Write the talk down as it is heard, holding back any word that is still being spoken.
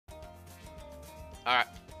Alright.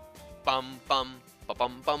 Bum bum ba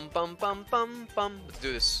bum bum bum bum bum bum. Let's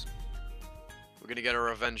do this. We're gonna get our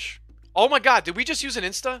revenge. Oh my god, did we just use an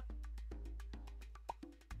insta?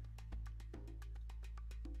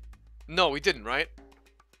 No, we didn't, right?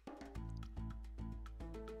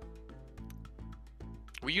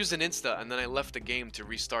 We used an insta and then I left the game to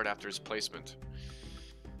restart after his placement.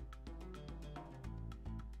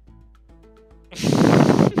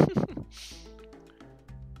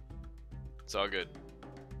 It's all good.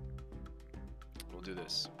 We'll do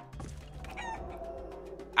this.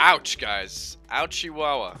 Ouch, guys. Ouchie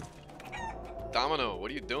wawa. Domino,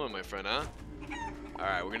 what are you doing, my friend, huh?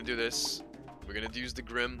 Alright, we're gonna do this. We're gonna use the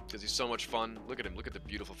Grim, because he's so much fun. Look at him. Look at the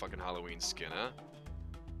beautiful fucking Halloween skin, huh?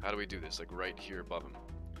 How do we do this? Like, right here above him.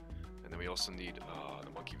 And then we also need... Oh,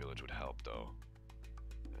 the Monkey Village would help, though.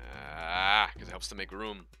 Ah, because it helps to make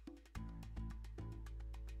room.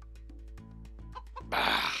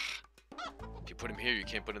 Bah! If you put him here, you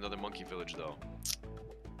can't put another Monkey Village, though.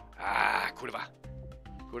 Ah, kurwa.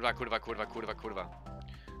 Kurwa, kurwa, kurwa, kurwa, kurwa.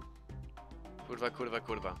 Kurwa, kurwa,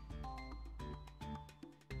 kurwa.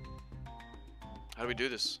 How do we do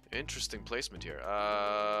this? Interesting placement here.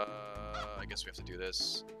 I guess we have to do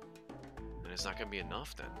this. And it's not gonna be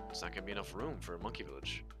enough then. It's not gonna be enough room for a Monkey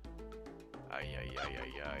Village. Ay, ay, ay,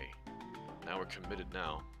 ay, ay. Now we're committed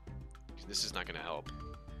now. This is not gonna help.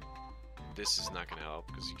 This is not gonna help,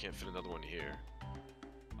 because you can't fit another one here.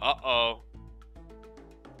 Uh-oh.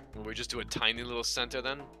 Will we just do a tiny little center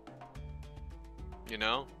then? You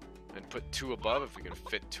know? And put 2 above if we can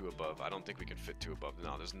fit 2 above. I don't think we can fit 2 above.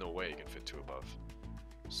 No, there's no way you can fit 2 above.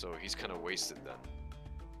 So he's kind of wasted then.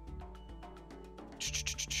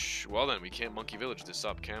 Well then, we can't Monkey Village this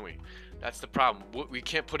up, can we? That's the problem. We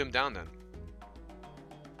can't put him down then.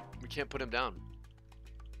 We can't put him down.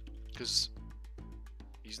 Because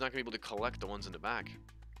he's not going to be able to collect the ones in the back.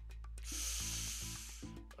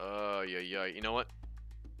 Yeah. You know what?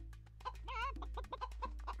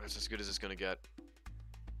 That's as good as it's going to get.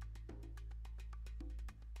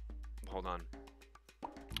 Hold on.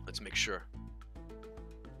 Let's make sure.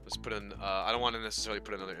 Let's put in, I don't want to necessarily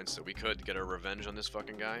put another insta. We could get our revenge on this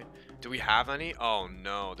fucking guy. Do we have any? Oh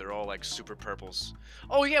no, they're all like super purples.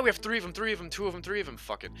 Oh yeah, we have 3 of them, 3 of them, 2 of them, 3 of them.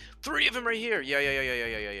 Fuck it. 3 of them right here.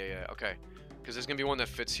 Yeah. Okay. Because there's gonna be one that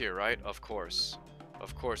fits here, right? Of course.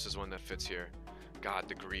 Of course there's one that fits here. God,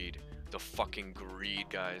 the greed. The fucking greed,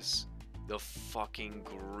 guys. The fucking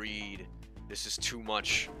greed. This is too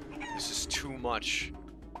much. This is too much.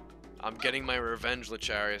 I'm getting my revenge,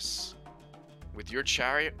 LYCH-ARIUS. With your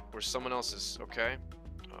chariot or someone else's, okay?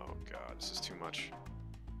 Oh god, this is too much.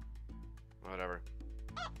 Whatever.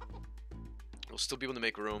 We'll still be able to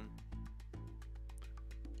make room.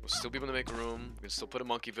 We'll still be able to make room. We can still put a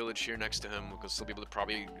Monkey Village here next to him. We can still be able to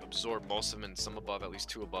probably absorb most of them and some above, at least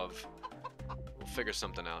 2 above. We'll figure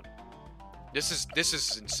something out. This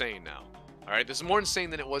is insane now. Alright, this is more insane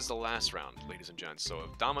than it was the last round, ladies and gents. So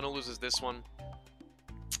if Domino loses this one,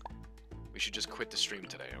 we should just quit the stream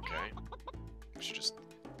today, okay? We should just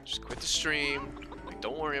quit the stream. Like,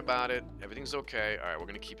 don't worry about it. Everything's okay. Alright, we're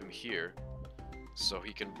gonna keep him here so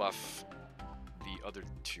he can buff the other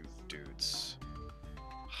 2 dudes.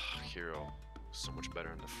 Hero, so much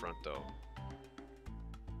better in the front though.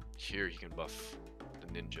 Here he can buff the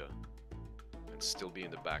ninja and still be in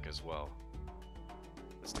the back as well.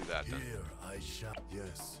 Let's do that then. Here I shall.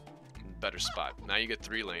 Yes. Better spot. Now you get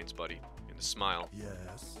 3 lanes, buddy. In the smile.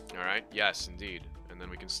 Yes. Alright? Yes, indeed. And then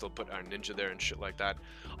we can still put our ninja there and shit like that.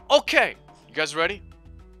 Okay! You guys ready?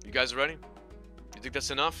 You guys ready? You think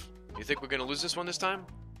that's enough? You think we're gonna lose this one this time?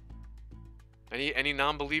 Any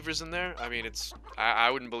non-believers in there? I mean, it's... I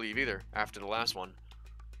wouldn't believe either after the last one.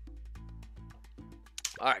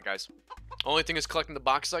 Alright, guys. Only thing is collecting the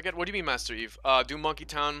boxes I get? What do you mean, Master Eve? Do Monkey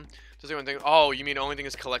Town... Does anyone think... Oh, you mean the only thing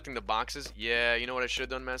is collecting the boxes? Yeah, you know what I should have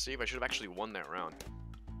done, Master Eve? I should have actually won that round.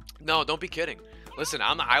 No, don't be kidding. Listen,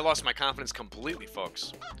 I lost my confidence completely,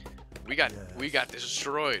 folks. We got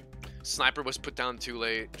destroyed. Sniper was put down too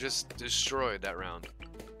late. Just destroyed that round.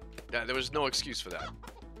 There was no excuse for that.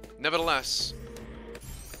 Nevertheless,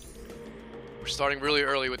 we're starting really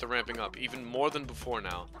early with the ramping up, even more than before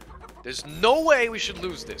now. There's no way we should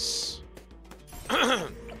lose this.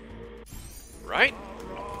 Right?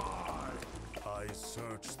 I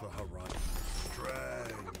search the horizon.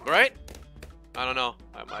 Strength. Right? I don't know.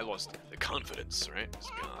 I lost the confidence, right? It's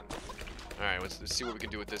gone. Alright, let's see what we can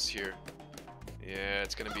do with this here. Yeah,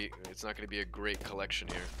 it's not gonna be a great collection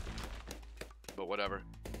here. But whatever.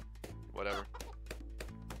 Whatever.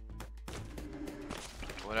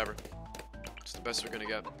 Whatever. It's the best we're gonna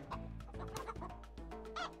get.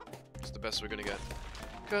 It's the best we're gonna get.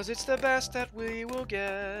 'Cause it's the best that we will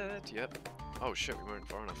get. Yep. Oh shit, we weren't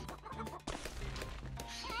far enough.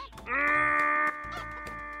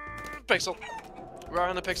 Pixel. Right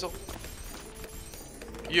on the pixel.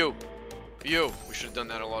 You. We should have done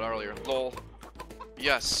that a lot earlier. Lol.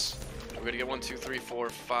 Yes. We're gonna get 1, 2, 3, 4,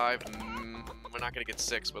 5. We're not gonna get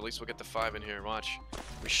 6, but at least we'll get the 5 in here. Watch.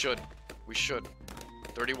 We should.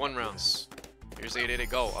 31 rounds. Here's 888.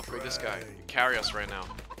 Go. Upgrade this guy. Carry us right now.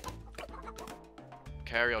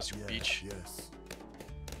 Carry us, you beach. Yes.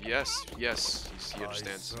 He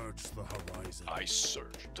understands. I search the horizon. I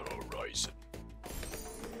search the horizon.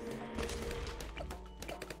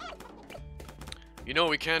 You know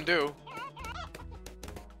what we can do?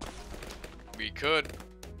 We could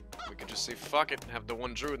just say fuck it and have the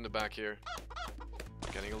one druid in the back here.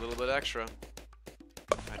 Getting a little bit extra.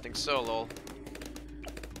 I think so, lol.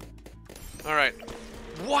 Alright.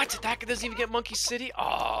 What? That doesn't even get Monkey City?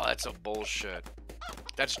 Oh, that's a bullshit.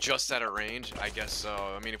 That's just out of range? I guess so.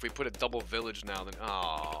 I mean, if we put a double village now, then...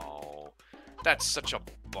 Oh. That's such a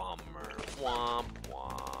bummer. Womp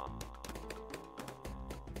womp.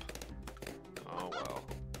 Oh, well.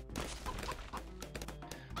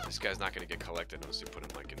 This guy's not going to get collected unless you put him,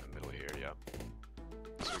 like, in the middle here, yep.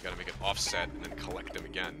 So we got to make it offset and then collect them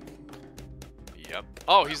again. Yep.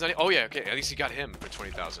 Oh, he's not... Oh, yeah, okay. At least he got him for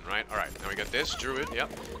 20,000, right? All right. Now we got this. Druid,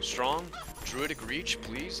 yep. Strong. Druidic Reach,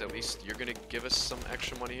 please. At least you're going to give us some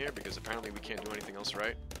extra money here because apparently we can't do anything else,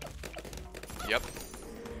 right? Yep.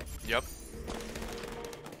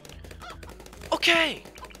 Okay!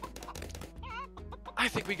 I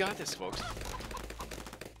think we got this, folks.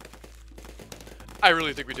 I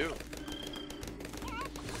really think we do.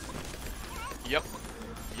 Yep,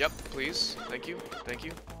 please. Thank you.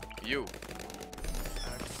 You.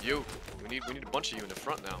 We need a bunch of you in the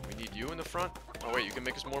front now. We need you in the front. Oh wait, you can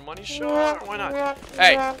make us more money? Sure, why not?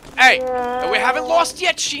 Hey! We haven't lost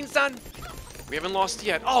yet, Shinzan! We haven't lost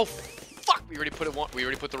yet. Oh fuck! We already put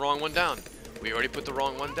the wrong one down.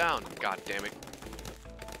 God damn it.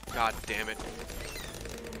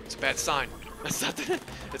 It's a bad sign. It's not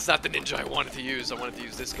the ninja I wanted to use. I wanted to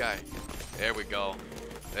use this guy. There we go.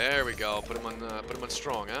 Put him on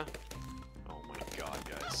strong, huh? Oh my god,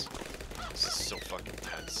 guys. This is so fucking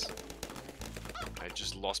tense. I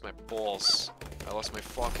just lost my balls. I lost my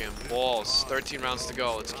fucking balls. 13 rounds to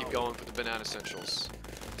go. Let's keep going for the banana essentials.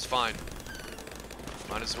 It's fine.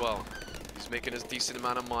 Might as well. He's making a decent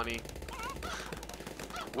amount of money.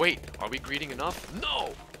 Wait, are we greeding enough?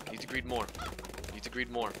 No! Need to greed more.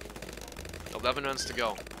 11 rounds to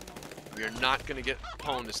go. We are not gonna get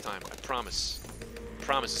pwned this time. I promise.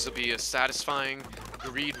 This will be a satisfying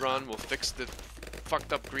greed run. We'll fix the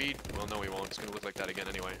fucked up greed. Well, no, we won't. It's gonna look like that again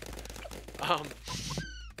anyway.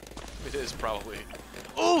 It is probably.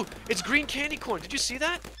 Oh, it's green candy corn. Did you see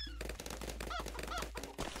that?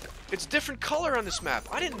 It's different color on this map.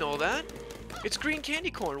 I didn't know that. It's green candy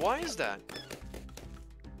corn. Why is that?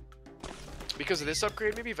 Because of this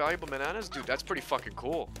upgrade, maybe valuable bananas? Dude, that's pretty fucking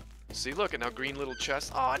cool. See, look, and now green little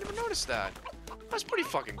chest. Oh, I never noticed that. That's pretty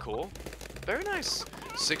fucking cool. Very nice.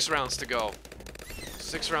 6 rounds to go.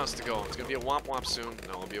 It's gonna be a womp womp soon.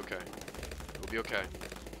 No, it'll be okay.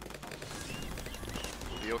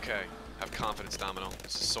 Have confidence, Domino.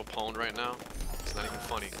 This is so pwned right now. It's not even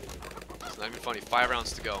funny. 5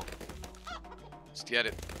 rounds to go. Let's get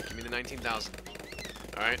it. Give me the 19,000.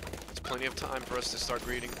 Alright. It's plenty of time for us to start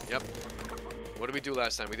greeting. Yep. What did we do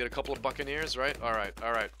last time? We did a couple of Buccaneers, right? Alright.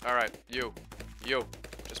 You.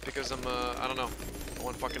 Just because I'm, I don't know. I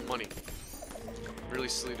want fucking money. Really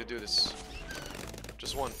silly to do this.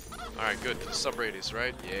 Just one. Alright, good. Sub-radius,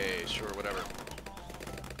 right? Yay, sure, whatever.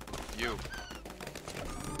 You.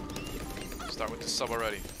 Start with the sub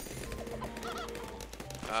already.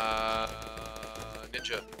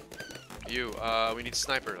 Ninja. You. We need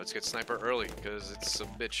sniper. Let's get sniper early, because it's a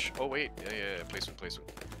bitch. Oh, wait. Yeah. Placement.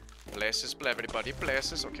 Places, everybody.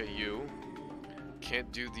 Places. Okay, you.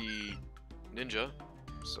 Can't do the ninja.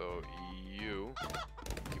 So, you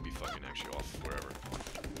can be fucking actually off wherever.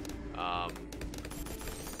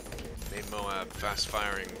 Main Moab, fast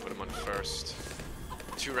firing, put him on first.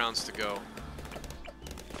 2 rounds to go.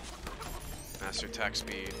 Master attack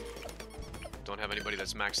speed. Don't have anybody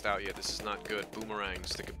that's maxed out yet. This is not good. Boomerang.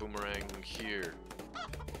 Stick a boomerang here.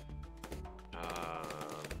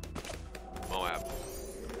 Moab.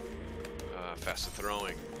 Faster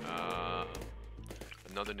throwing.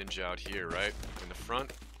 Another ninja out here, right? In the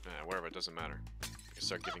front? Wherever, it doesn't matter. We can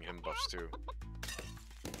start giving him buffs too.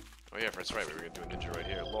 Oh yeah, that's right. We were gonna do a ninja right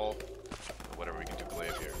here. Lol. Whatever, we can do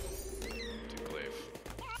glaive here. Do glaive.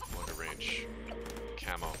 Longer range.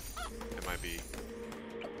 Camo. MIB.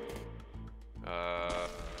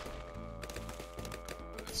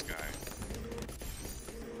 This guy.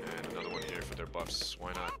 And another one here for buffs.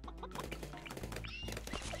 Why not?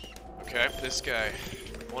 Okay, this guy.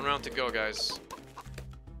 1 round to go, guys.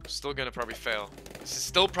 Still gonna probably fail. This is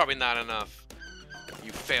still probably not enough.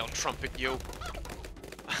 You failed, trumpet, you.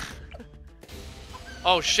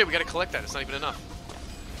 Oh shit, we gotta collect that. It's not even enough.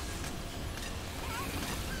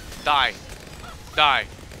 Die. Die.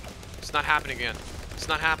 It's not happening again. It's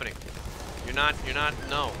not happening. You're not,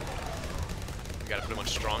 no. We gotta put him on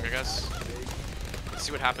strong, I guess. Let's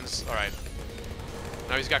see what happens. Alright.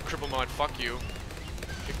 Now he's got cripple mode. Fuck you.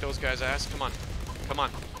 Kick those guys' ass. Come on. Come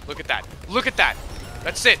on. Look at that. Look at that.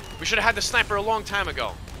 That's it. We should have had the sniper a long time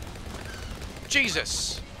ago.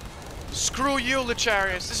 Jesus. Screw you,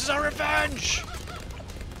 LYCH-ARIUS. This is our revenge.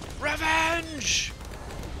 Revenge.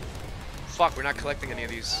 Fuck, we're not collecting any of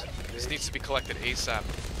these. This needs to be collected ASAP.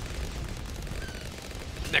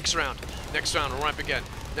 Next round. Next round. We'll ramp again.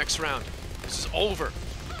 Next round. This is over.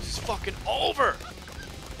 This is fucking over.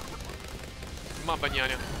 Come on,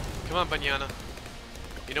 Banyana. Come on, Banyana.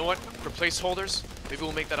 You know what? For placeholders, maybe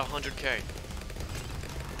we'll make that 100K.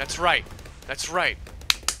 That's right. That's right.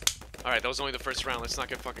 Alright, that was only the first round. Let's not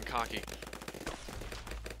get fucking cocky.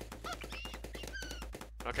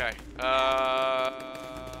 Okay.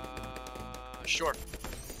 Sure.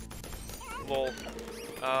 Lol.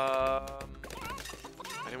 I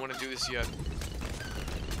didn't want to do this yet.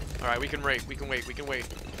 Alright, we can wait. We can wait. We can wait.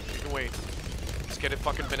 We can wait. Let's get it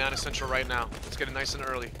fucking Banana Central right now. Let's get it nice and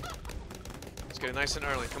early. Let's get it nice and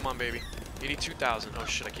early. Come on, baby. 82,000. Oh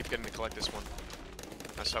shit, I keep getting to collect this one.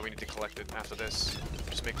 That's why we need to collect it after this.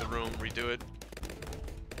 Just make the room, redo it.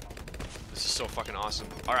 This is so fucking awesome.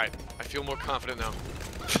 Alright, I feel more confident now.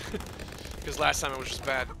 Because last time it was just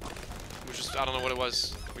bad. It was just, I don't know what it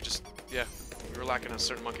was. We just, yeah, we were lacking on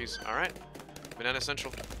certain monkeys. Alright, Banana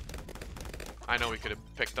Central. I know we could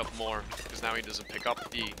have picked up more, because now he doesn't pick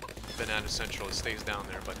up the Banana Central. It stays down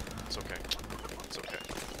there, but it's okay. It's okay.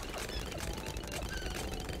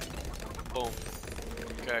 Boom.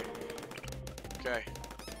 Okay. Okay.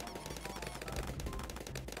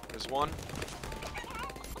 There's one.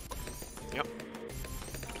 Yep.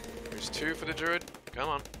 There's two for the druid. Come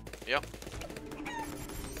on. Yep.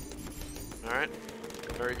 Alright.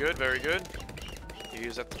 Very good, very good.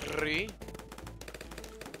 He's at 3.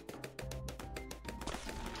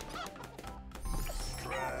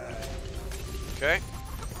 Okay.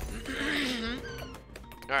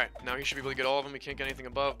 Alright, now he should be able to get all of them. We can't get anything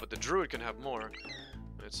above, but the druid can have more.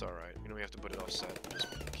 It's alright. You know, we have to put it offset. Just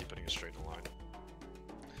keep putting it straight in the line.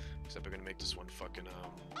 Except we're gonna make this one fucking,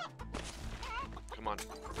 come on.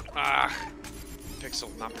 Ah!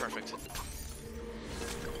 Pixel, not perfect.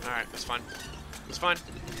 Alright, that's fine. It's fine.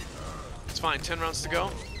 It's fine. 10 rounds to go.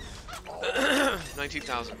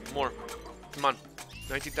 19,000. More. Come on.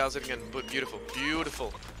 19,000 again. But beautiful.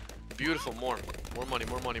 Beautiful. Beautiful. More. More money.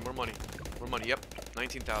 More money. More money. More money. Yep.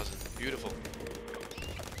 19,000. Beautiful.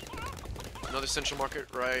 Another central market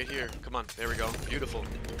right here. Come on. There we go. Beautiful.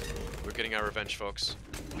 We're getting our revenge, folks.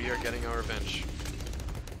 We are getting our revenge.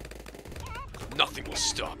 Nothing will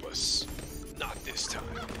stop us. Not this time.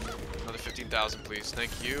 Another 15,000, please.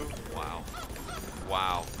 Thank you. Wow.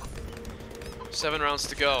 Wow. 7 rounds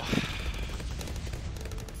to go.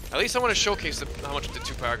 At least I want to showcase how much the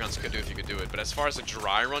 2 Paragons could do if you could do it. But as far as a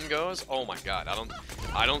dry run goes, oh my god,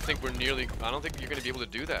 I don't think we're nearly. I don't think you're gonna be able to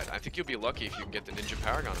do that. I think you'll be lucky if you can get the Ninja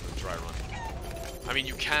Paragon in the dry run. I mean,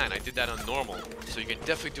 you can. I did that on normal, so you can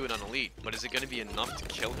definitely do it on elite. But is it gonna be enough to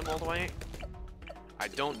kill him all the way? I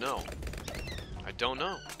don't know. I don't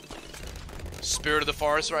know. Spirit of the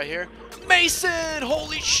Forest right here. Mason!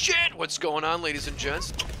 Holy shit! What's going on, ladies and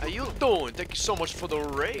gents? How you doing? Thank you so much for the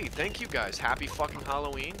raid. Thank you, guys. Happy fucking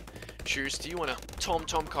Halloween. Cheers to you and a Tom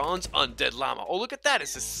Collins Undead Llama. Oh, look at that.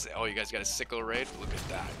 It's a, oh, you guys got a sickle raid? Look at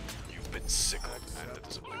that. You've been sickled. That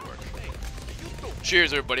doesn't really work.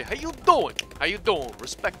 Cheers, everybody. How you doing? How you doing?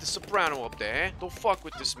 Respect the soprano up there, eh? Don't fuck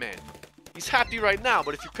with this man. He's happy right now,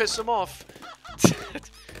 but if you piss him off...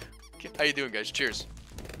 How you doing, guys? Cheers.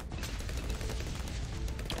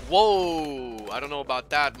 Whoa! I don't know about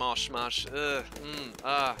that, Mosh Mosh.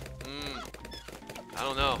 I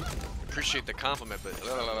don't know. Appreciate the compliment, but you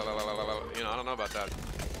know, I don't know about that.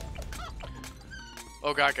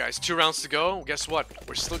 Oh god, guys, 2 rounds to go. Guess what?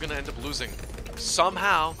 We're still gonna end up losing.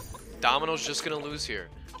 Somehow, Domino's just gonna lose here,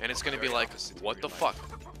 and it's gonna be like, what the fuck?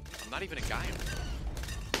 I'm not even a guy.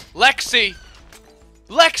 Lexi!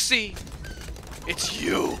 Lexi! It's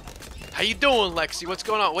you! How you doing, Lexi? What's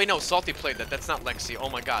going on? Wait, no, Salty played that. That's not Lexi. Oh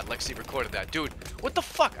my god, Lexi recorded that. Dude, what the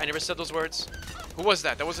fuck? I never said those words. Who was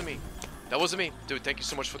that? That wasn't me. That wasn't me. Dude, thank you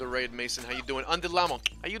so much for the raid, Mason. How you doing? Undead Llama.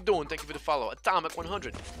 How you doing? Thank you for the follow. Atomic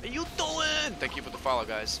 100. How you doing? Thank you for the follow,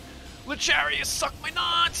 guys. LYCH-ARIUS, suck my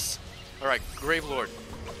nuts! Alright, Grave Lord.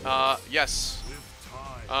 Yes.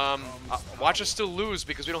 Watch us still lose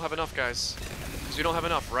because we don't have enough, guys. Because we don't have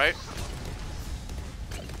enough, right?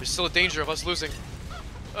 There's still a danger of us losing.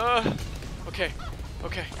 Okay.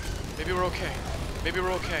 Okay. Maybe we're okay. Maybe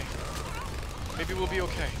we're okay. Maybe we'll be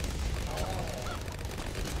okay.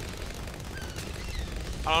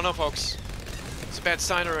 I don't know, folks. It's a bad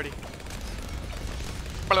sign already.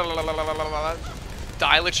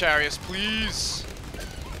 Die, LYCH-ARIUS, please.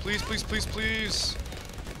 Please, please, please, please.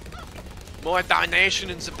 More damnation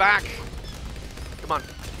in the back. Come on.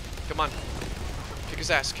 Come on. Kick his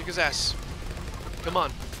ass. Kick his ass. Come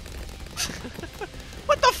on.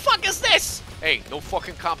 What the fuck is this? Hey, no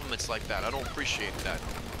fucking compliments like that. I don't appreciate that.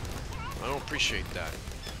 I don't appreciate that.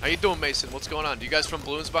 How you doing, Mason? What's going on? Do you guys from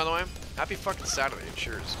Balloons, by the way? Happy fucking Saturday.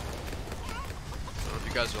 Cheers. I don't know if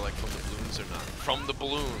you guys are like from the Balloons or not. From the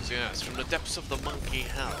Balloons, yes. From the depths of the monkey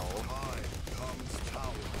hell.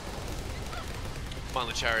 Come on,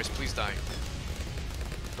 LYCH-ARIUS, please die.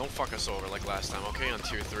 Don't fuck us over like last time, okay? On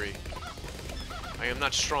tier 3. I am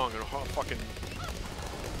not strong or fucking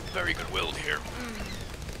very good-willed here.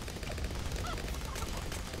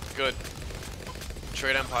 Good.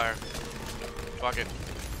 Trade Empire. Fuck it.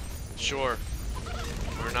 Sure.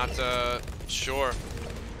 We're not, sure.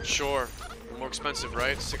 Sure. More expensive,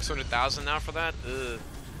 right? 600,000 now for that? Ugh.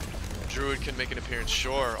 Druid can make an appearance.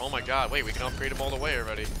 Sure. Oh my god. Wait, we can upgrade him all the way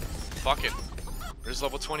already. Fuck it. There's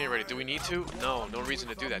level 20 already. Do we need to? No, no reason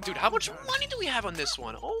to do that. Dude, how much money do we have on this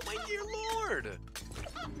one? Oh my dear lord.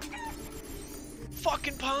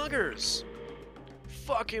 Fucking poggers.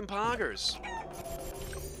 Fucking poggers.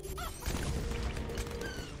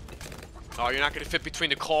 Oh, you're not gonna fit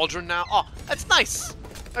between the cauldron now? Oh, that's nice.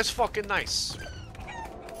 That's fucking nice.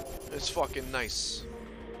 That's fucking nice.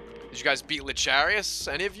 Did you guys beat LYCH-ARIUS?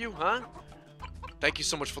 Any of you, huh? Thank you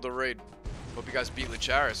so much for the raid. Hope you guys beat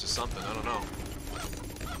LYCH-ARIUS or something. I don't know.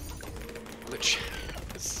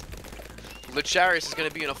 LYCH-ARIUS. LYCH-ARIUS is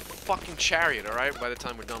gonna be in a fucking chariot, alright? By the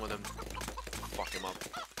time we're done with him. Fuck him up.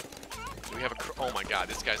 Do we have a oh my god,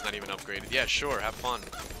 this guy's not even upgraded. Yeah, sure, have fun.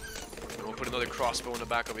 And we'll put another crossbow in the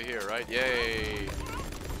back over here, right? Yay!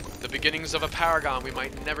 The beginnings of a paragon we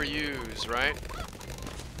might never use, right?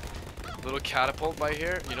 Little catapult by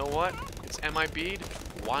here. You know what? It's MIB'd.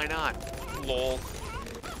 Why not? Lol.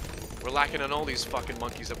 We're lacking on all these fucking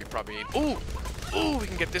monkeys that we probably need. Ooh! Ooh, we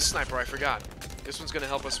can get this sniper, I forgot. This one's gonna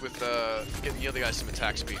help us with getting the other guys some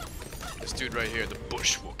attack speed. This dude right here, the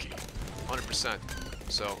Bush Wookie. 100%.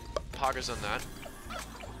 So, poggers on that.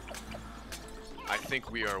 I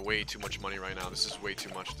think we are way too much money right now. This is way too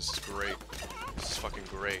much. This is great. This is fucking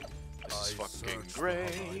great. This is fucking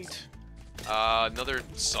great. Another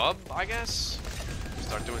sub, I guess?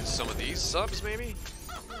 Start doing some of these subs, maybe?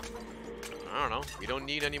 I don't know. We don't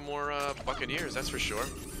need any more Buccaneers, that's for sure.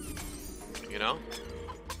 You know?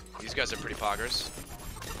 These guys are pretty poggers.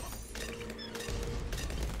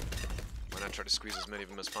 Why not try to squeeze as many of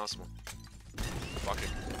them as possible? Fuck it.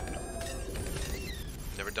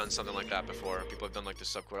 Never done something like that before. People have done like the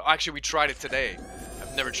sub quota. Actually, we tried it today.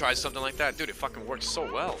 I've never tried something like that. Dude, it fucking worked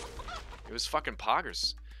so well. It was fucking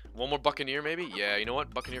poggers. One more Buccaneer, maybe? Yeah, you know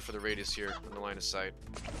what? Buccaneer for the radius here on the line of sight.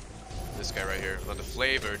 This guy right here. On the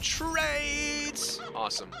flavor. Trades!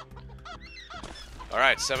 Awesome.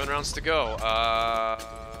 Alright, 7 rounds to go. I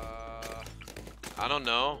don't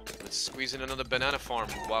know. Let's squeeze in another banana farm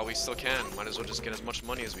while we still can. Might as well just get as much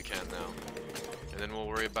money as we can now. And then we'll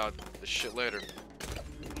worry about the shit later.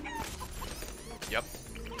 Yep.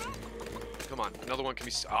 Come on, another one can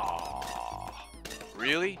be. Oh,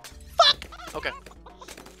 really? Fuck. Okay.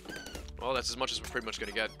 Well, that's as much as we're pretty much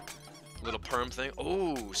gonna get. Little perm thing.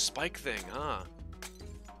 Oh, spike thing, huh?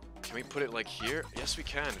 Can we put it like here? Yes, we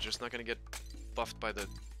can. It's just not gonna get buffed by the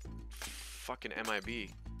fucking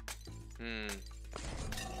MIB.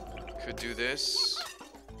 Could do this.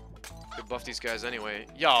 Could buff these guys anyway.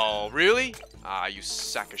 Yo, really? Ah, you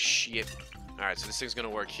sack of shit. Alright, so this thing's gonna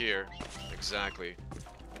work here. Exactly.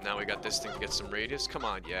 Now we got this thing to get some radius. Come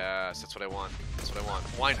on, yes, that's what I want. That's what I want.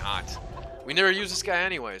 Why not? We never use this guy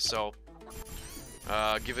anyway, so...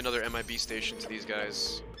 give another MIB station to these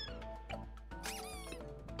guys.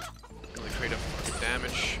 Really create a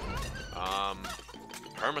damage.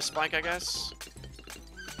 Perma spike, I guess?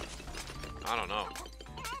 I don't know.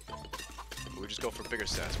 We just go for bigger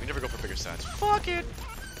stats. We never go for bigger stats. Fuck it!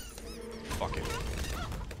 Fuck it.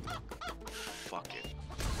 Fuck it.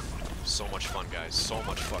 So much fun, guys. So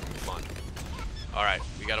much fucking fun. Alright,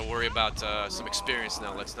 we gotta worry about some experience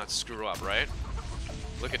now. Let's not screw up, right?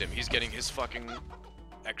 Look at him. He's getting his fucking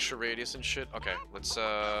extra radius and shit. Okay, let's,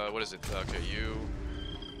 what is it? Okay, you...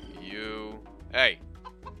 Hey!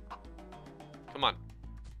 Come on.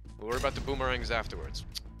 We'll worry about the boomerangs afterwards.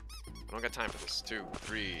 I don't got time for this. 2,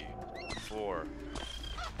 3, 4.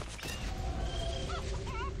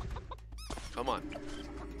 Come on.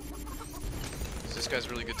 This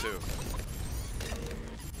guy's really good too.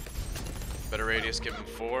 Better radius, give him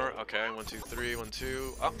 4. Okay, 1, 2, 3, 1,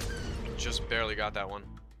 2. Oh, just barely got that one.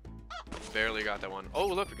 Barely got that one. Oh,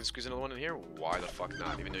 look, we can squeeze another one in here. Why the fuck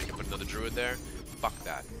not? Even though you can put another druid there. Fuck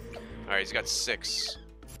that. Alright, he's got 6.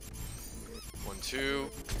 1, 2.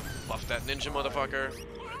 Buff that ninja motherfucker.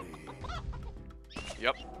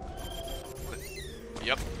 Yep.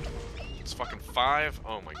 Yep. It's fucking 5.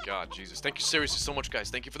 Oh my god, Jesus. Thank you seriously so much, guys.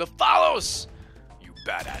 Thank you for the follows! You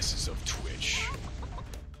badasses of Twitch.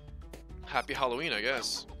 Happy Halloween, I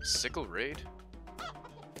guess. Sickle raid?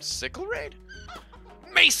 Sickle raid?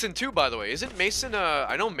 Mason too, by the way. Isn't Mason,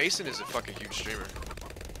 I know Mason is a fucking huge streamer.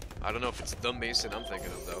 I don't know if it's the Mason I'm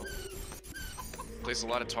thinking of, though. Plays a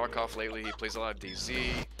lot of Tarkov lately. He plays a lot of DZ.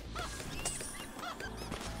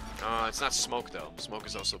 It's not Smoke, though. Smoke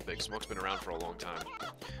is also big. Smoke's been around for a long time.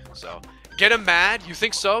 So, get him mad? You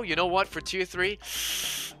think so? You know what? For tier 3?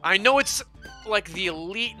 I know it's, like, the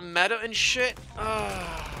elite meta and shit.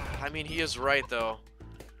 I mean, he is right, though.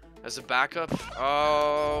 As a backup?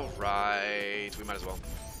 Oh, right. We might as well.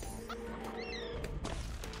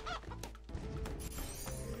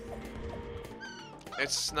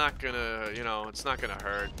 It's not gonna, you know, it's not gonna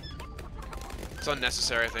hurt. It's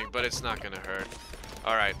unnecessary, I think, but it's not gonna hurt.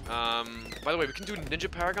 Alright, by the way, we can do Ninja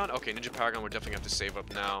Paragon? Okay, Ninja Paragon, we're definitely gonna have to save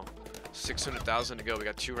up now. 600,000 to go. We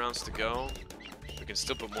got 2 rounds to go. We can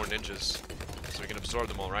still put more ninjas. So we can absorb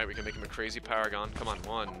them all, right? We can make him a crazy Paragon. Come on,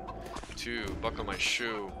 1, 2, buckle my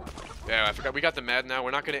shoe. Yeah, I forgot. We got the Mad now. We're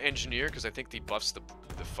not gonna engineer, because I think he buffs the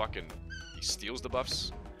fucking... He steals the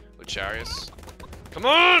buffs. LYCH-ARIUS. Come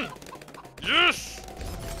on! Yes!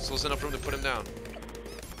 Still has enough room to put him down.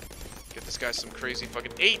 Get this guy some crazy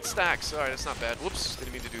fucking 8 stacks. Alright, that's not bad. Whoops,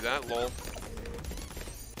 didn't mean to do that. Lol.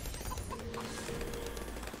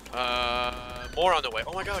 More on the way.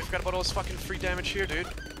 Oh my god, I forgot about all this fucking free damage here, dude.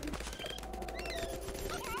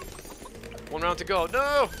 1 round to go.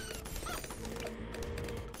 No!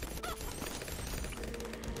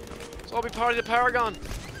 So I'll be part of the Paragon.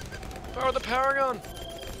 Power of the Paragon.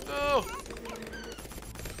 No!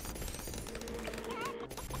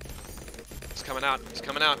 He's coming out. He's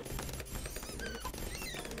coming out.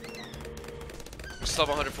 We still have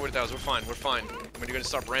 140,000. We're fine. We're fine. We're gonna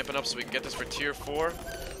start ramping up so we can get this for tier 4.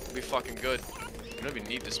 We'll be fucking good. We don't even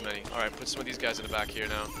need this many. Alright, put some of these guys in the back here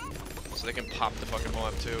now. So they can pop the fucking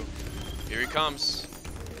Moab too. Here he comes.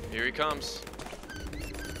 Here he comes.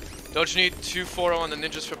 Don't you need 240 on the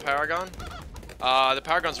ninjas for Paragon? The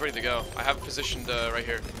Paragon's ready to go. I have it positioned right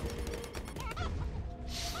here.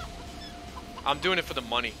 I'm doing it for the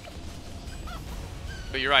money.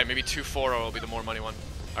 But you're right, maybe 240 will be the more money one.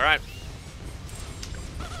 Alright.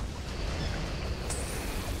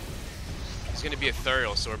 He's gonna be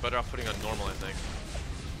ethereal, so we're better off putting on normal, I think.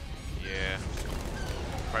 Yeah.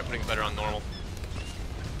 Probably putting better on normal.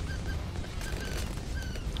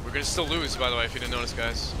 We're gonna still lose, by the way, if you didn't notice,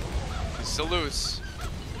 guys. We can still lose.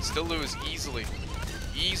 Still lose easily.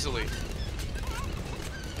 Easily.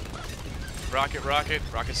 Rocket, rocket.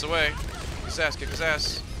 Rockets away. Kick his ass, kick his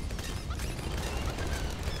ass.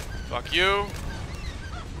 Fuck you.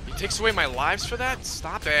 He takes away my lives for that?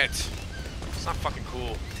 Stop it. It's not fucking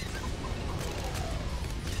cool.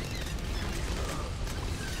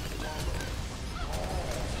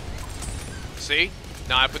 See?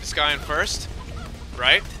 Now I put this guy in first.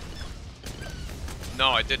 Right?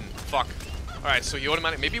 No, I didn't. Fuck. Alright, so he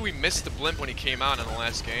automatically... Maybe we missed the blimp when he came out in the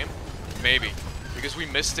last game. Maybe. Because we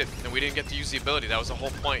missed it and we didn't get to use the ability. That was the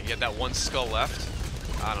whole point. He had that 1 skull left.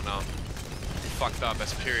 I don't know. Fucked up.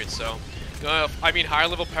 That's period, so... I mean, higher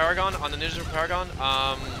level Paragon on the Ninja Paragon.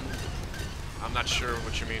 I'm not sure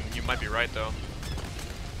what you mean. You might be right, though.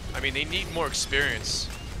 I mean, they need more experience.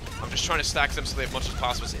 I'm just trying to stack them so they have much as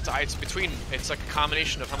possible. It's between... It's like a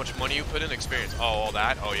combination of how much money you put in, experience. Oh, all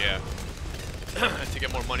that? Oh, yeah. To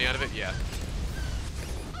get more money out of it? Yeah.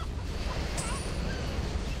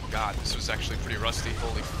 God, this was actually pretty rusty.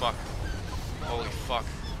 Holy fuck. Holy fuck.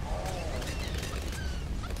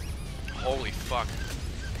 Holy fuck.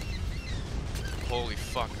 Holy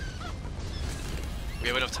fuck. We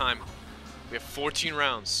have enough time. We have 14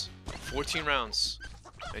 rounds. 14 rounds.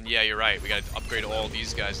 And yeah, you're right. We gotta upgrade all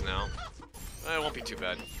these guys now. It won't be too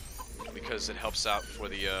bad. Because it helps out for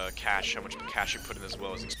the cash, how much cash you put in as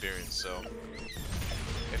well as experience, so...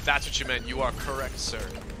 If that's what you meant, you are correct, sir.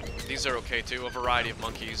 These are okay too, a variety of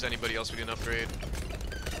monkeys. Anybody else we didn't upgrade?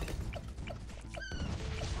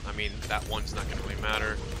 I mean, that one's not gonna really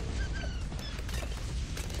matter.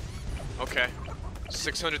 Okay.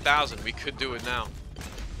 600,000. We could do it now.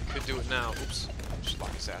 We could do it now. Oops. Just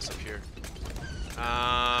lock his ass up here.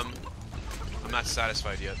 I'm not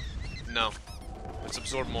satisfied yet. No. Let's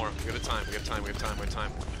absorb more. We have time. We have time. We have time. We have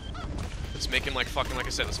time. Let's make him like fucking, like I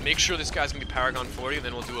said, let's make sure this guy's gonna be Paragon 40, and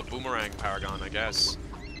then we'll do a Boomerang Paragon, I guess.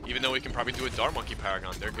 Even though we can probably do a Dart Monkey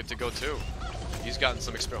Paragon. They're good to go too. He's gotten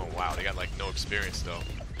some experience. Oh, wow, they got like no experience though.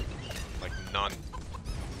 Like none.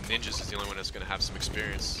 Ninjas is the only one that's gonna have some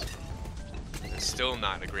experience. It's still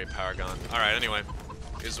not a great Paragon. Alright, anyway.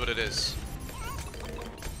 Is what it is.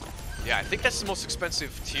 Yeah, I think that's the most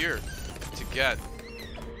expensive tier to get.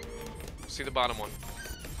 See the bottom one.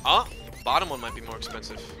 Bottom one might be more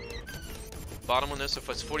expensive. Bottom one is, if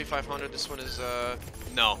it's 4,500, this one is,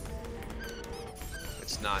 no.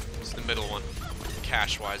 It's not. It's the middle one.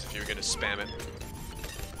 Cash-wise, if you're gonna spam it.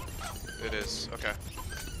 It is. Okay.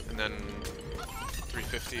 And then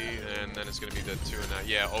 350, and then it's gonna be the 2 and that.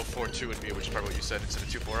 Yeah, 042 would be, which is probably what you said, instead of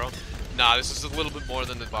 240. Nah, this is a little bit more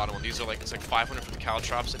than the bottom one. These are like, it's like 500 for the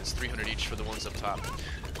Caltrops, and it's 300 each for the ones up top.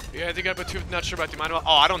 Yeah, I think I put 2, not sure about the amount of,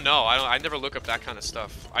 oh, I don't know. I never look up that kind of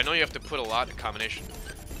stuff. I know you have to put a lot in combination.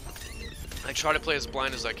 I try to play as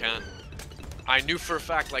blind as I can. I knew for a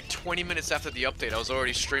fact, like 20 minutes after the update, I was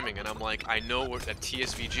already streaming, and I'm like, I know that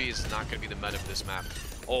TSVG is not going to be the meta for this map.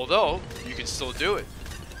 Although, you can still do it.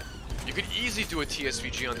 You could easily do a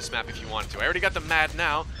TSVG on this map if you wanted to. I already got the Mad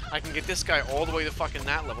now. I can get this guy all the way to fucking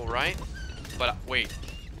that level, right? But wait,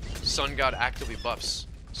 Sun God actively buffs,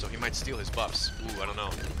 so he might steal his buffs. Ooh, I don't know.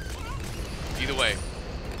 Either way,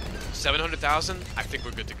 700,000, I think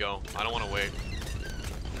we're good to go. I don't want to wait.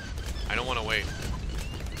 I don't want to wait.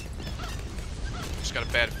 Just got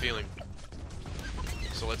a bad feeling.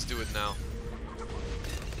 So let's do it now.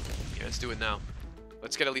 Yeah, let's do it now.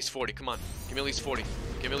 Let's get at least 40. Come on. Give me at least 40.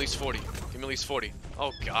 Give me at least 40. Give me at least 40.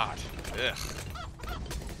 Oh, God. Ugh.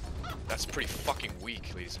 That's pretty fucking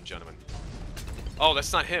weak, ladies and gentlemen. Oh,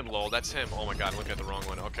 that's not him, lol. That's him. Oh, my God. I'm looking at the wrong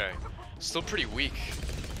one. Okay. Still pretty weak.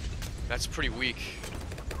 That's pretty weak.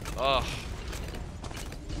 Ugh.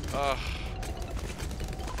 Ugh.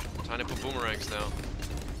 Time to put boomerangs now.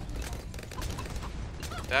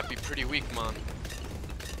 That'd be pretty weak, man.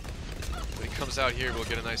 When he comes out here, we'll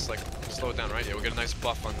get a nice, like, slow it down, right? Yeah, we'll get a nice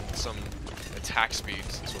buff on some attack speed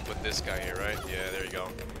since we'll put this guy here, right? Yeah, there you go.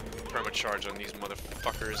 Perma-charge on these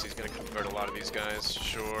motherfuckers. He's gonna convert a lot of these guys.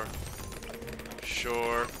 Sure.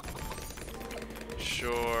 Sure.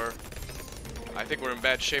 Sure. I think we're in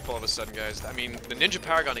bad shape all of a sudden, guys. I mean, the Ninja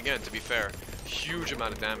Paragon, again, to be fair, huge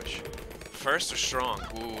amount of damage. First or strong?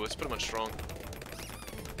 Ooh, let's put him on strong.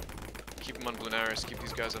 Keep him on Lunaris, keep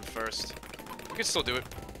these guys on first. We can still do it.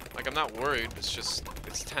 Like, I'm not worried, it's just,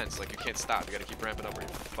 it's tense. Like, you can't stop, you gotta keep ramping up or you're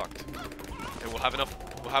fucked. And we'll have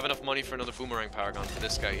enough money for another Boomerang Paragon for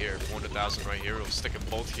this guy here. 400,000 right here, we'll stick them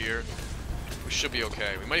both here. We should be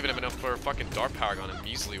okay. We might even have enough for a fucking Dart Paragon, a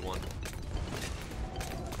measly one.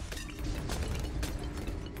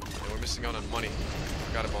 And we're missing out on money.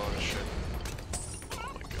 Forgot about all this shit.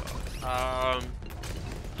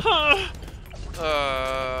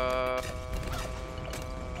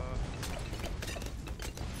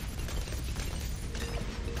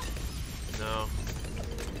 No.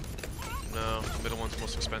 No, the middle one's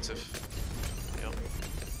most expensive. Yep.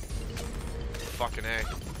 Fucking A.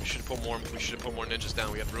 We should have put more ninjas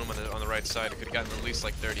down. We had room on the right side. We could have gotten at least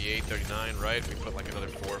like 38, 39, right? We put like another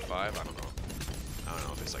 4 or 5. I don't know. I don't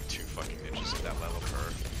know if it's like 2 fucking ninjas at that level per.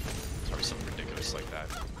 It's probably something ridiculous like that.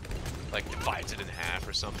 Like divides it in half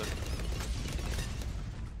or something.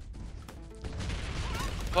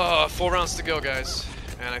 4 rounds to go, guys.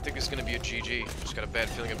 And I think it's gonna be a GG. Just got a bad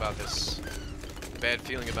feeling about this. Bad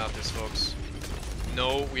feeling about this, folks.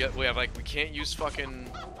 No, we have like, we can't use fucking,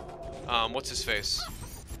 what's his face?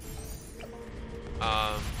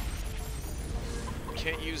 We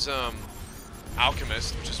can't use,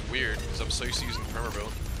 Alchemist, which is weird, because I'm so used to using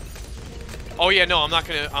Permabuild. Oh yeah, no, I'm not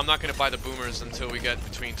gonna buy the boomers until we get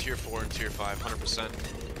between tier 4 and tier 5, 100%.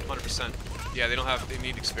 100%. Yeah, they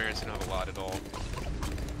need experience, they don't have a lot at all.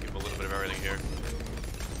 Give them a little bit of everything here.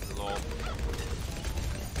 Lol.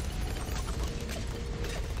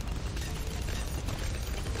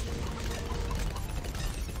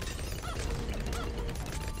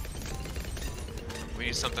 We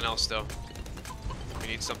need something else, though. We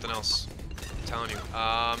need something else. I'm telling you.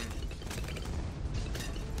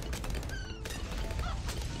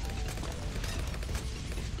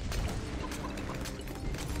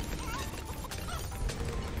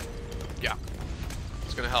 Yeah.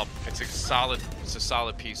 It's gonna help. It's a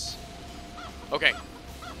solid piece. Okay.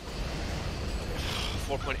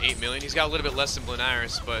 4.8 million. He's got a little bit less than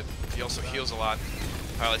Lunaris, but he also heals a lot.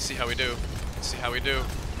 Alright, let's see how we do. Let's see how we do.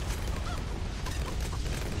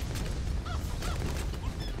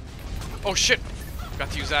 Oh shit!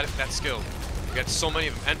 Got to use that skill. We got so many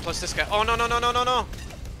of them. And plus this guy. Oh no no no no no no!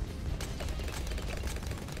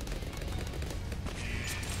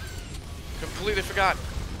 Completely forgot.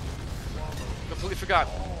 Completely forgot.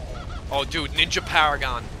 Oh dude, Ninja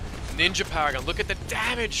Paragon. Ninja Paragon. Look at the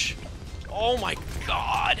damage! Oh my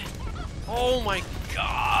god! Oh my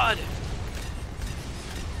god!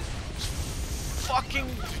 Fucking...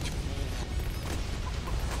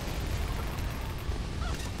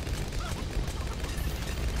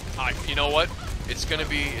 you know what? It's gonna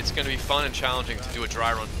be fun and challenging to do a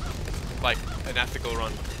dry run, like an ethical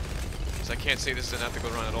run. Because I can't say this is an ethical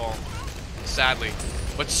run at all, sadly.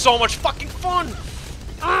 But so much fucking fun!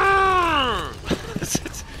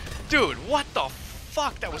 Dude, what the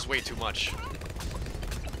fuck? That was way too much.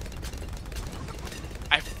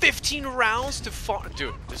 I have 15 rounds to farm.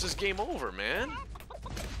 Dude, this is game over, man.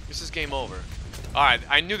 This is game over. Alright,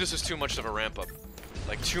 I knew this was too much of a ramp up.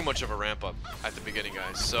 Like, too much of a ramp up at the beginning,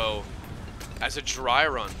 guys. So, as a dry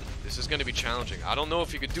run, this is going to be challenging. I don't know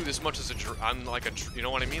if you could do this much as a you know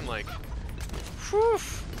what I mean? Like, whew.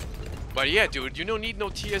 But yeah, dude, you don't need no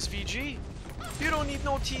TSVG. You don't need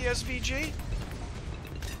no TSVG.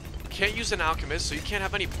 Can't use an alchemist, so you can't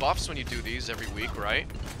have any buffs when you do these every week, right?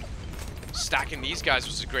 Stacking these guys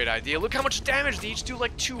was a great idea. Look how much damage they each do,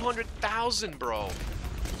 like 200,000, bro.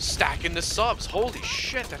 Stacking the subs. Holy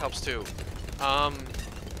shit, that helps too.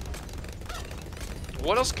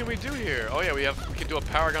 What else can we do here? Oh yeah, we can do a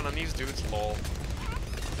paragon on these dudes. Lol.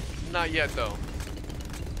 Not yet though.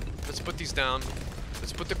 Let's put these down.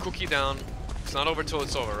 Let's put the cookie down. It's not over till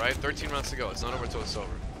it's over, right? 13 rounds to go. It's not over till it's over.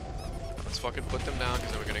 Let's fucking put them down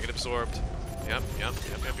because then we're gonna get absorbed. Yep.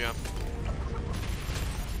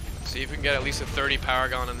 See if we can get at least a 30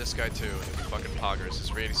 paragon on this guy too. If we fucking poggers.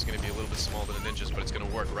 His radius is gonna be a little bit smaller than the ninjas, but it's gonna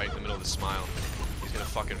work right in the middle of the smile. He's gonna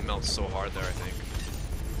fucking melt so hard there, I think.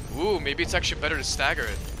 Ooh, maybe it's actually better to stagger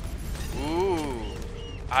it. Ooh,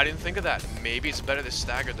 I didn't think of that. Maybe it's better to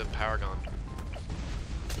stagger the paragon.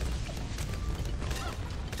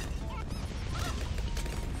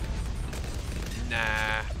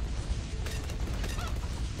 Nah.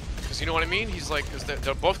 Because you know what I mean? He's like, cause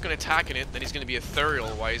they're both gonna attack in it, then he's gonna be ethereal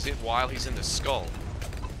while he's in the skull.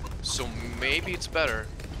 So maybe it's better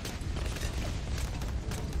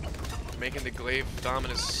making the glaive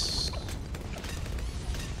dominus.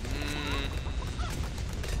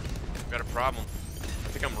 Got a problem. I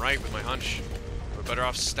think I'm right with my hunch. We're better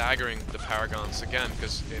off staggering the paragons again,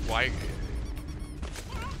 because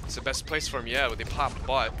it's the best place for them. Yeah, they pop,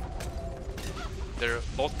 but they're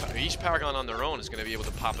both. Each paragon on their own is going to be able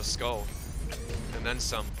to pop a skull, and then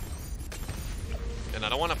some. And I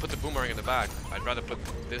don't want to put the boomerang in the back. I'd rather put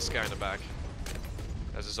this guy in the back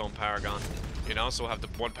as his own paragon. You know, so we'll have the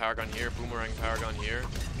one paragon here, boomerang paragon here.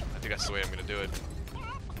 I think that's the way I'm going to do it.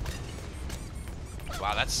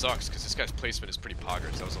 Wow, that sucks, because this guy's placement is pretty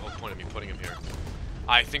poggers. That was the whole point of me putting him here.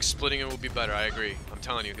 I think splitting it would be better, I agree. I'm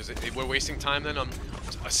telling you, because we're wasting time then on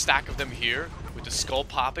a stack of them here, with the skull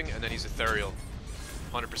popping, and then he's ethereal.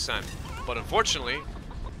 100%. But unfortunately,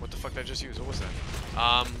 what the fuck did I just use? What was that?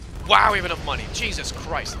 Wow, we have enough money. Jesus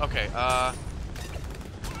Christ. Okay, I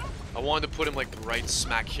wanted to put him, like, right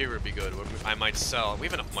smack here would be good. I might sell. We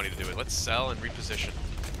have enough money to do it. Let's sell and reposition.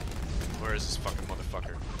 Where is this fucking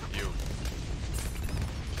motherfucker? You.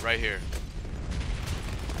 Right here.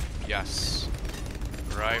 Yes.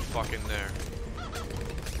 Right fucking there.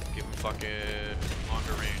 Give him fucking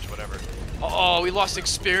longer range, whatever. Oh, we lost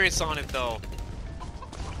experience on it though.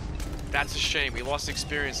 That's a shame. We lost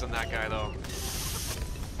experience on that guy though.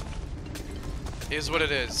 Is what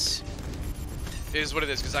it is. Is what it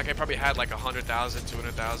is, because that guy probably had like 100,000,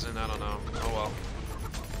 200,000, I don't know. Oh well.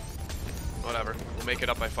 Whatever. We'll make it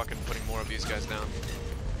up by fucking putting more of these guys down.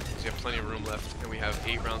 We have plenty of room left, and we have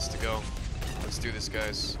 8 rounds to go. Let's do this,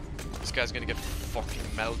 guys. This guy's gonna get fucking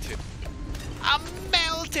melted. I'm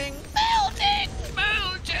melting! Melting!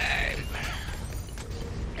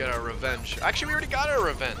 Get our revenge. Actually, we already got our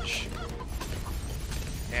revenge.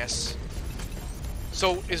 Yes.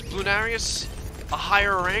 So, is Blunarius a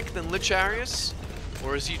higher rank than LYCH-ARIUS?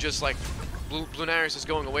 Or is he just like... Blunarius is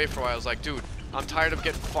going away for a while. I was like, dude, I'm tired of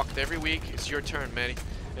getting fucked every week. It's your turn, man.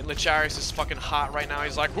 And LYCH-ARIUS is fucking hot right now.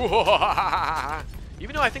 He's like, whoa.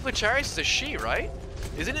 Even though I think LYCH-ARIUS is a she, right?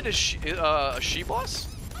 Isn't it a she boss?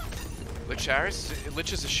 LYCH-ARIUS?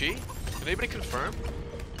 Lich is a she? Can anybody confirm?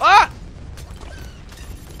 Ah!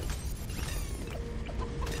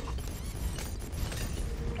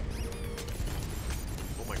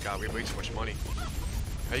 Oh my god, we have way too much money.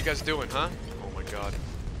 How you guys doing, huh? Oh my god.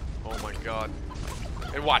 Oh my god.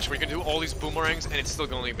 And watch, we're gonna do all these boomerangs, and it's still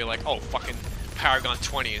gonna be like, oh, fucking Paragon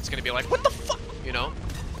 20. It's gonna be like, what the fuck? You know?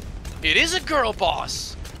 It is a girl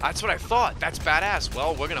boss! That's what I thought. That's badass.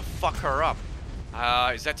 Well, we're gonna fuck her up.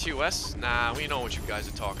 Is that TOS? Nah, we know what you guys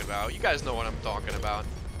are talking about. You guys know what I'm talking about.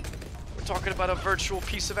 We're talking about a virtual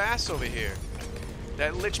piece of ass over here.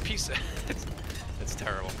 That lich piece of... That's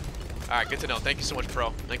terrible. Alright, good to know. Thank you so much, Pro.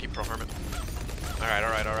 Thank you, Pro Hermit. Alright,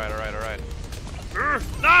 alright, alright, alright, alright.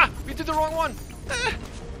 Ah! We did the wrong one!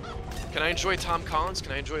 Can I enjoy Tom Collins?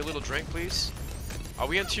 Can I enjoy a little drink, please? Are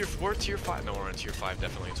we in tier 4? Tier 5? No, we're in tier 5,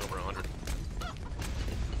 definitely. It's over 100.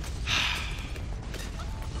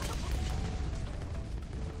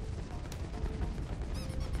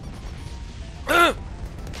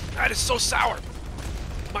 That is so sour!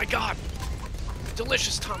 My god!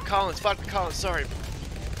 Delicious Tom Collins, vodka Collins, sorry.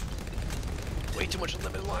 Way too much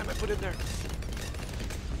lemon lime I put in there.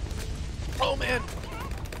 Oh man!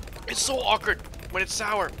 It's so awkward when it's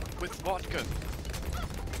sour with vodka.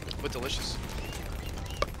 But delicious.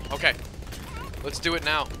 Okay. Let's do it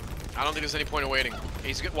now. I don't think there's any point in waiting.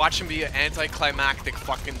 He's gonna watch him be an anticlimactic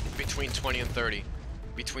fucking between 20 and 30.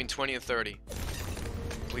 Between 20 and 30.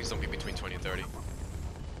 Please don't be between 20 and 30.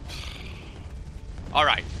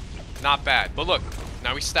 Alright. Not bad. But look,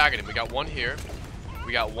 now we staggered him. We got one here.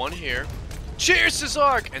 We got one here. Cheers,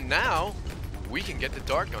 Cesark! And now, we can get the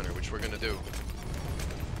Dart Gunner, which we're gonna do.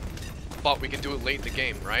 But we can do it late in the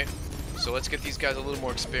game, right? So let's get these guys a little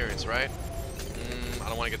more experience, right? I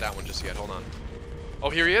don't want to get that one just yet. Hold on. Oh,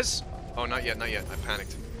 here he is? Oh, not yet, not yet. I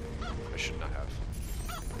panicked. I should not have.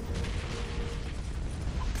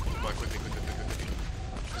 Come on, quickly, quickly, quickly, quickly.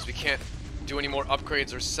 Because we can't do any more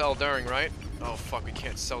upgrades or sell during, right? Oh, fuck, we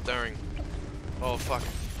can't sell during. Oh, fuck.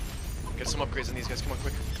 Get some upgrades on these guys. Come on,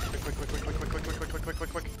 quick. Quick, quick, quick, quick, quick, quick, quick, quick, quick, quick,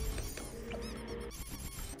 quick, quick.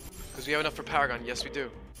 Because we have enough for Paragon. Yes, we do.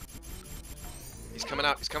 He's coming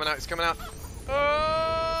out. He's coming out. He's coming out.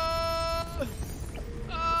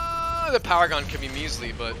 The Paragon can be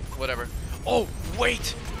measly, but whatever. Oh,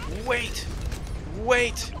 wait. Wait.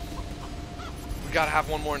 Wait. We gotta have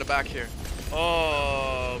one more in the back here.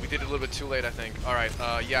 Oh, we did it a little bit too late, I think. All right.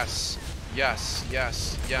 Yes. Yes.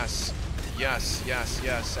 Yes. Yes. Yes. Yes.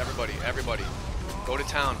 Yes. Everybody. Everybody. Go to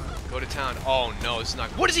town. Go to town. Oh, no. It's not.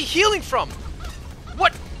 What is he healing from?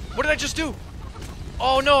 What? What did I just do?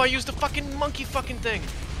 Oh, no. I used the fucking monkey fucking thing.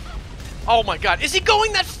 Oh, my God. Is he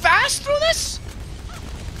going that fast through this?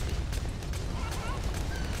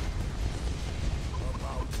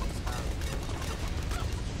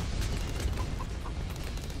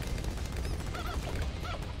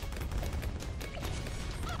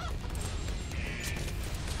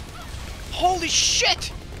 Holy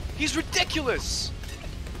shit! He's ridiculous!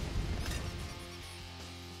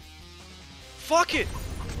 Fuck it!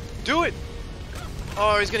 Do it!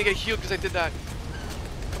 Oh, he's gonna get healed because I did that.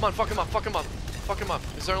 Come on, fuck him up, fuck him up. Fuck him up.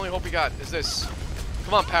 It's the only hope we got, is this.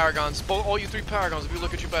 Come on, Paragons. All you three Paragons, if we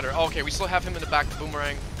look at you better. Oh, okay, we still have him in the back, the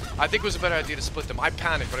Boomerang. I think it was a better idea to split them. I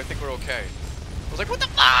panicked, but I think we're okay. I was like, what the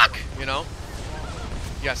fuck? You know?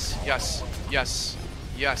 Yes, yes, yes,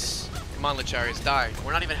 yes. Come on, LYCH-ARIUS, die.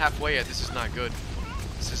 We're not even halfway yet. This is not good.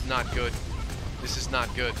 This is not good. This is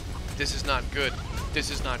not good. This is not good.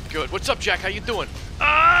 This is not good. What's up, Jack? How you doing?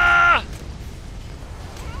 Ah!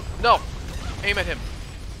 No. Aim at him.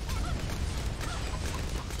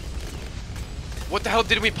 What the hell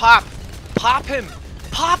did we pop? Pop him!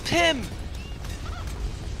 Pop him!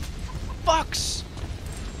 Fucks!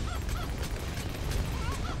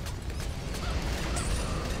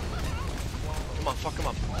 Come on, fuck him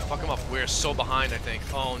up. Fuck him up. We're so behind, I think.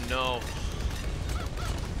 Oh, no.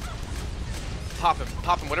 Pop him.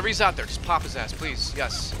 Pop him. Whatever he's out there, just pop his ass, please.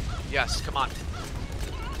 Yes. Yes, come on.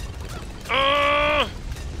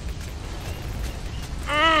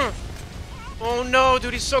 Oh, no,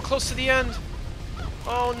 dude. He's so close to the end.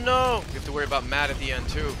 Oh, no. We have to worry about Mad at the end,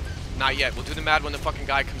 too. Not yet. We'll do the Mad when the fucking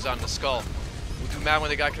guy comes out in the skull. We'll do Mad when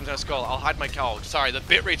the guy comes out in the skull. I'll hide my cowl. Sorry, the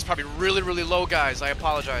bitrate's probably really, really low, guys. I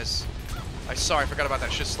apologize. Sorry, I forgot about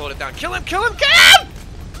that shit. Slowed it down. Kill him! Kill him! Kill him!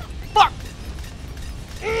 Fuck!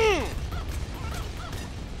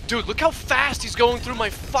 Dude, look how fast he's going through my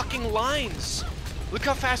fucking lines. Look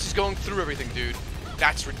how fast he's going through everything, dude.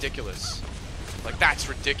 That's ridiculous. Like, that's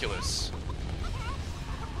ridiculous.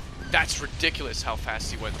 That's ridiculous how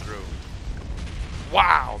fast he went through.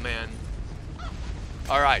 Wow, man.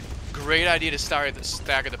 Alright. Great idea to stagger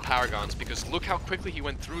the Paragons, because look how quickly he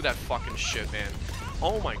went through that fucking shit, man.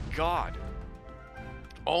 Oh my god.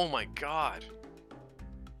 Oh my god.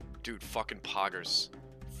 Dude, fucking poggers.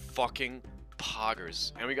 Fucking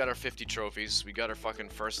poggers. And we got our 50 trophies. We got our fucking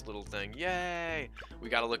first little thing. Yay! We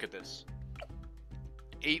gotta look at this.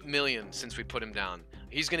 8 million since we put him down.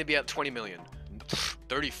 He's gonna be at 20 million.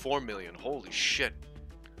 34 million. Holy shit.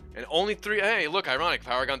 And only 3. Hey, look, ironic.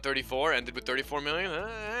 Paragon 34 ended with 34 million.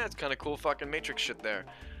 That's kind of cool fucking Matrix shit there.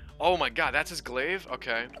 Oh my god, that's his glaive?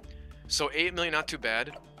 Okay. So 8 million, not too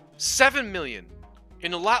bad. 7 million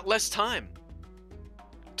in a lot less time.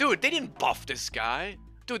 Dude, they didn't buff this guy.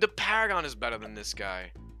 Dude, the Paragon is better than this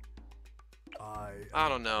guy. I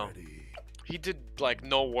don't know. Ready. He did, like,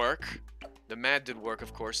 no work. The Mad did work,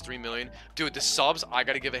 of course. 3 million. Dude, the subs, I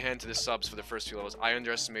gotta give a hand to the subs for the first few levels. I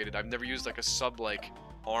underestimated. I've never used, like, a sub, like,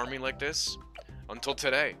 army like this until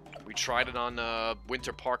today. We tried it on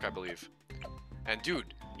Winter Park, I believe. And,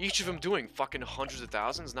 dude, each of them doing fucking hundreds of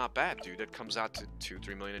thousands, not bad, dude. That comes out to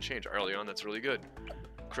 2-3 million and change. Early on, that's really good.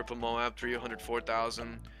 Cripple Moab,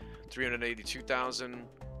 304,000. 382,000.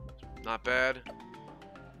 Not bad.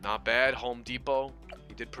 Not bad. Home Depot,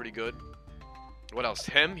 he did pretty good. What else?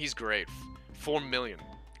 Him, he's great. 4 million.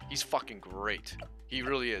 He's fucking great. He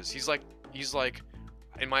really is. He's like,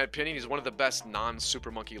 in my opinion, he's one of the best non-Super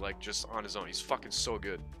Monkey, like, just on his own. He's fucking so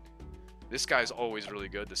good. This guy's always really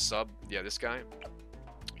good. The sub, yeah, this guy,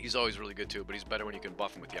 he's always really good too, but he's better when you can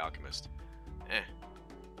buff him with the Alchemist.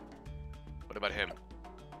 What about him?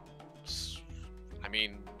 I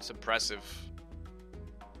mean, it's impressive.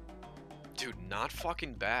 Dude, not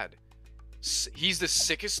fucking bad. He's the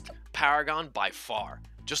sickest Paragon by far.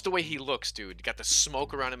 Just the way he looks, dude. Got the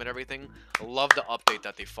smoke around him and everything. Love the update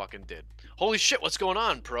that they fucking did. Holy shit, what's going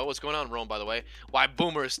on, Pro? What's going on, Rome, by the way? Why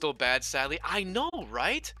Boomer is still bad, sadly? I know,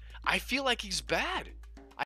 right? I feel like he's bad.